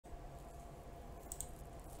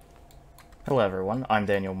Hello everyone, I'm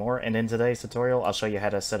Daniel Moore, and in today's tutorial I'll show you how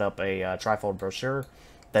to set up a trifold brochure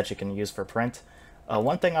that you can use for print.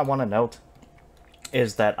 One thing I want to note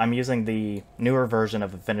is that I'm using the newer version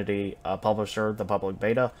of Affinity-Publisher, the public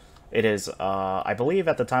beta. It is, I believe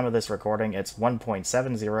at the time of this recording, it's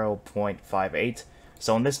 1.70.58.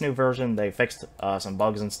 So in this new version they fixed some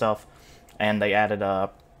bugs and stuff, and they added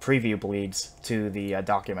preview bleeds to the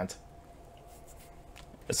document.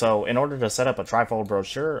 So in order to set up a trifold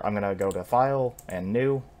brochure, I'm going to go to File and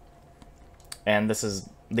New, and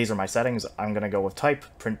these are my settings. I'm going to go with Type,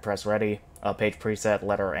 Print Press Ready, Page Preset,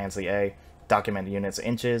 Letter ANSI, Document Units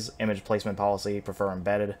Inches, Image Placement Policy, Prefer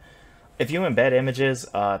Embedded. If you embed images,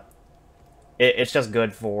 it's just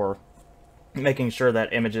good for making sure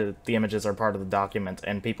that the images are part of the document,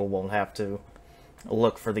 and people won't have to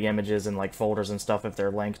look for the images in like folders and stuff if they're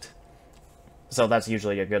linked. So that's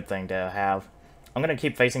usually a good thing to have. I'm going to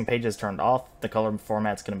keep facing pages turned off. The color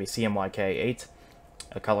format's going to be CMYK8.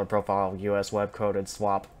 A color profile US web coded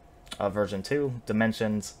swap version 2.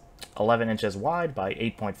 Dimensions 11 inches wide by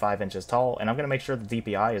 8.5 inches tall. And I'm going to make sure the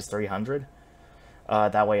DPI is 300.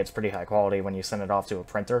 That way it's pretty high quality when you send it off to a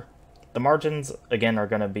printer. The margins, again, are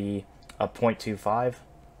going to be a 0.25.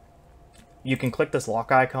 You can click this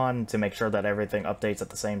lock icon to make sure that everything updates at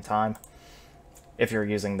the same time if you're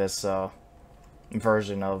using this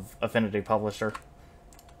version of Affinity Publisher.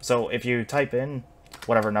 So if you type in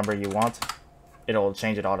whatever number you want, it'll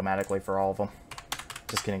change it automatically for all of them.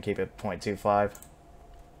 Just gonna keep it 0.25.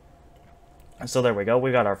 So there we go,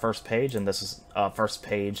 we got our first page, and this is first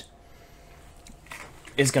page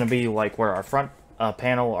is gonna be like where our front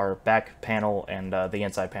panel, our back panel, and the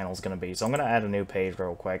inside panel is gonna be. So I'm gonna add a new page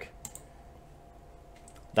real quick.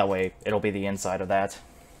 That way it'll be the inside of that.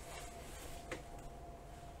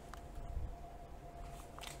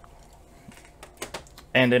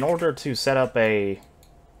 And in order to set up a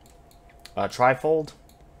trifold,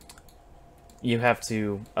 you have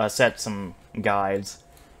to set some guides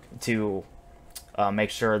to make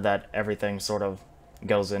sure that everything sort of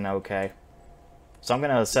goes in okay. So I'm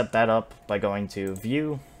going to set that up by going to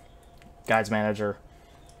View, Guides Manager,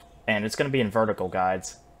 and it's going to be in vertical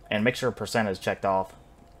guides, and make sure percent is checked off.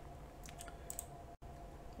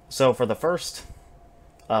 So for the first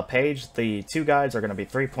page, the two guides are going to be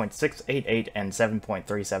 3.688 and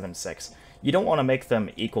 7.376. You don't want to make them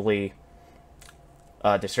equally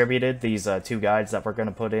distributed, these two guides that we're going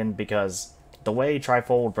to put in, because the way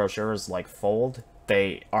trifold brochures like fold,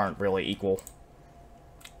 they aren't really equal.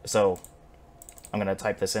 So I'm going to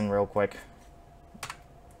type this in real quick.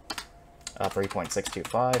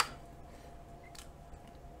 3.625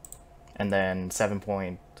 and then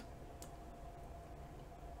 7.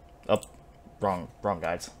 Wrong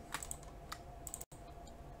guides.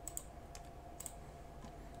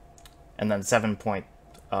 And then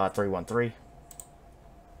 7.313.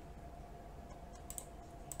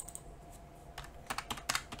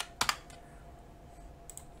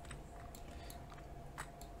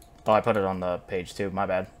 Oh, I put it on the page too, my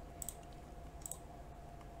bad.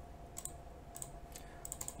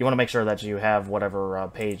 You want to make sure that you have whatever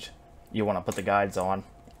page you want to put the guides on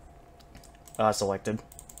selected.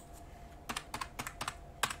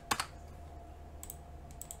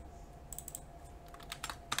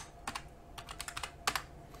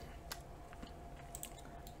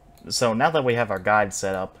 So now that we have our guides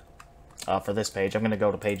set up for this page, I'm going to go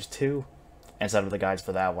to page 2 and set up the guides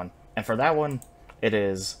for that one. And for that one, it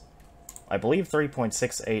is, I believe,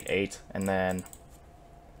 3.688 and then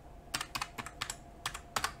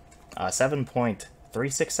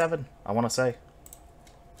 7.367, I want to say.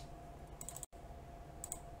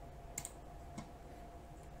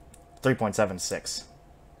 .76.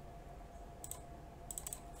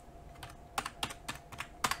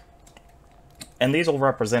 And these will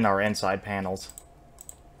represent our inside panels.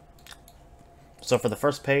 So for the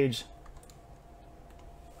first page,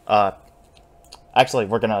 actually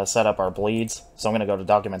we're going to set up our bleeds. So I'm going to go to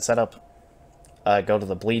Document Setup, go to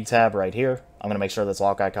the Bleed tab right here. I'm going to make sure this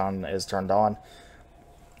lock icon is turned on.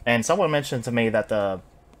 And someone mentioned to me that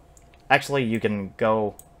actually you can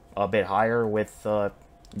go a bit higher with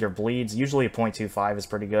your bleeds. Usually 0.25 is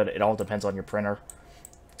pretty good. It all depends on your printer.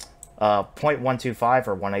 0.125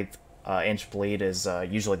 or 1/8 inch bleed is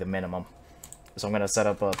usually the minimum. So I'm going to set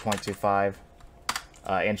up a 0.25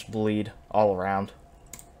 inch bleed all around.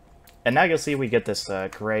 And now you'll see we get this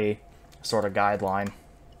gray sort of guideline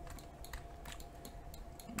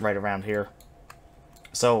right around here.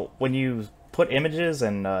 So when you put images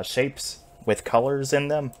and shapes with colors in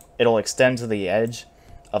them, it'll extend to the edge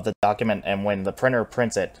of the document, and when the printer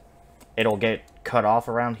prints it, it'll get cut off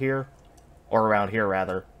around here, or around here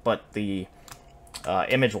rather, but the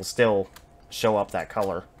image will still show up that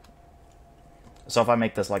color. So if I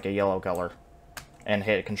make this like a yellow color and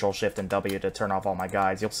hit Control Shift and W to turn off all my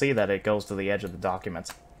guides, you'll see that it goes to the edge of the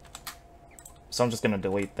document. So I'm just going to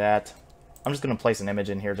delete that. I'm just going to place an image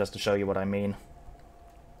in here just to show you what I mean.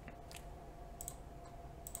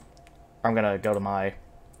 I'm going to go to my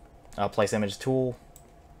place image tool,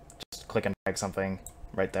 just click and drag something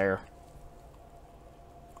right there.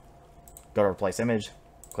 Go to replace image,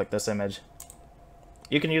 click this image.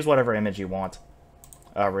 You can use whatever image you want,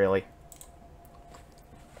 really.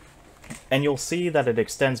 And you'll see that it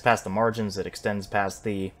extends past the margins, it extends past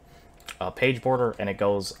the page border, and it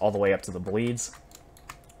goes all the way up to the bleeds.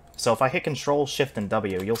 So if I hit Control, Shift, and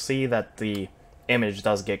W, you'll see that the image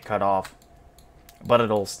does get cut off, but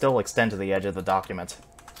it'll still extend to the edge of the document.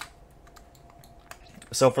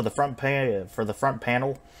 So for the front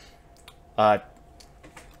panel,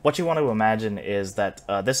 what you want to imagine is that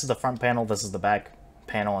this is the front panel, this is the back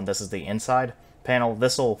panel, and this is the inside panel.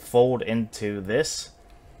 This will fold into this,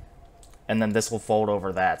 and then this will fold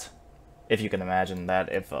over that, if you can imagine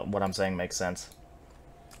that, if what I'm saying makes sense.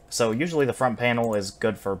 So usually the front panel is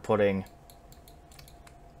good for putting...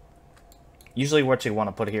 Usually what you want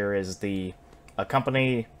to put here is the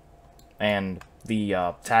company and the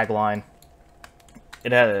tagline.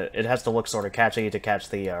 It has to look sort of catchy to catch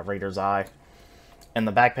the reader's eye. And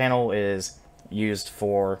the back panel is used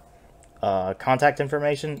for contact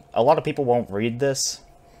information. A lot of people won't read this,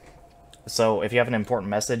 so if you have an important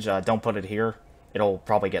message, don't put it here. It'll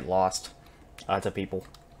probably get lost to people.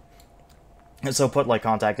 And so put like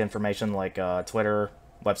contact information like Twitter,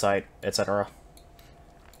 website, etc.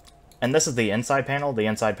 And this is the inside panel. The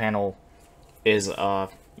inside panel is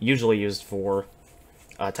usually used for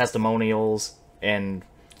testimonials and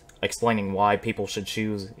explaining why people should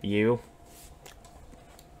choose you.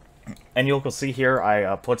 And you'll see here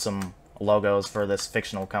I put some logos for this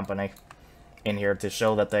fictional company in here to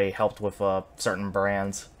show that they helped with certain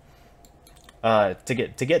brands. To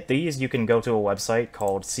get these, you can go to a website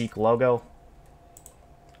called seeklogo.com,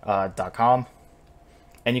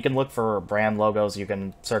 and you can look for brand logos. You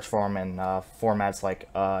can search for them in formats like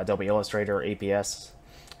Adobe Illustrator, APS,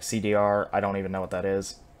 CDR, I don't even know what that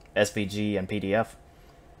is, SVG, and PDF.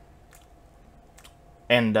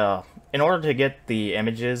 And in order to get the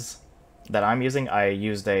images that I'm using, I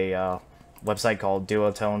used a website called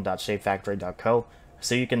duotone.shapefactory.co,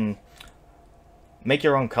 so you can make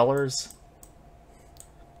your own colors,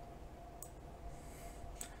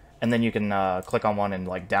 and then you can click on one and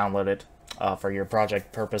like download it for your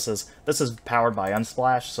project purposes. This is powered by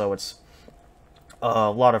Unsplash, so it's a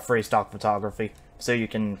lot of free stock photography, so you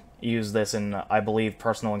can use this in, I believe,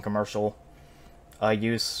 personal and commercial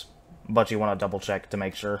use, but you want to double check to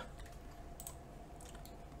make sure.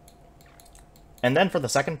 And then for the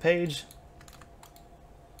second page,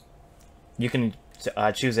 you can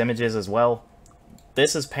choose images as well.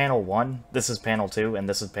 This is panel 1, this is panel 2, and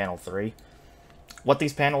this is panel 3. What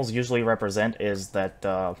these panels usually represent is that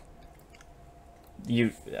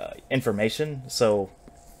information. So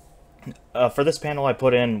for this panel, I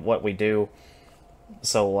put in what we do.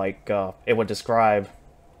 So like it would describe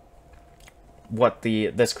what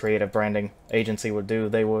this creative branding agency would do.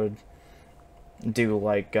 They would do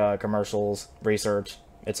like commercials, research,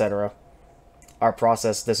 etc. Our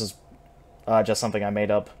process, this is just something I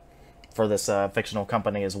made up for this fictional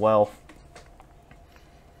company as well.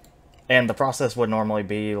 And the process would normally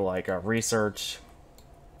be like research,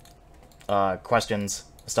 questions,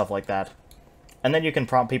 stuff like that. And then you can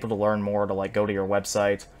prompt people to learn more, to like go to your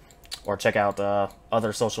website or check out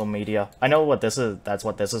other social media. I know what this is, that's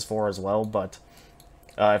what this is for as well, but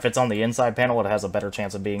if it's on the inside panel, it has a better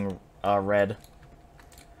chance of being read.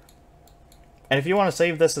 And if you want to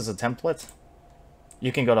save this as a template,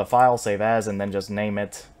 you can go to File, Save As, and then just name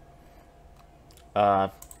it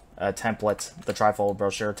a template, the Trifold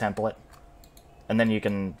Brochure template. And then you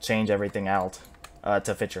can change everything out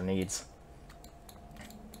to fit your needs.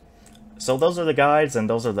 So those are the guides, and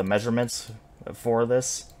those are the measurements for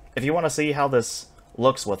this. If you want to see how this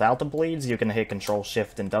looks without the bleeds, you can hit Control,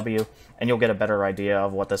 Shift, and W, and you'll get a better idea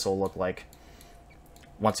of what this will look like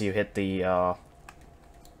once you hit the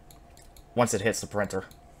once it hits the printer.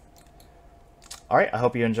 Alright, I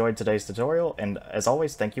hope you enjoyed today's tutorial, and as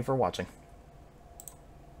always, thank you for watching.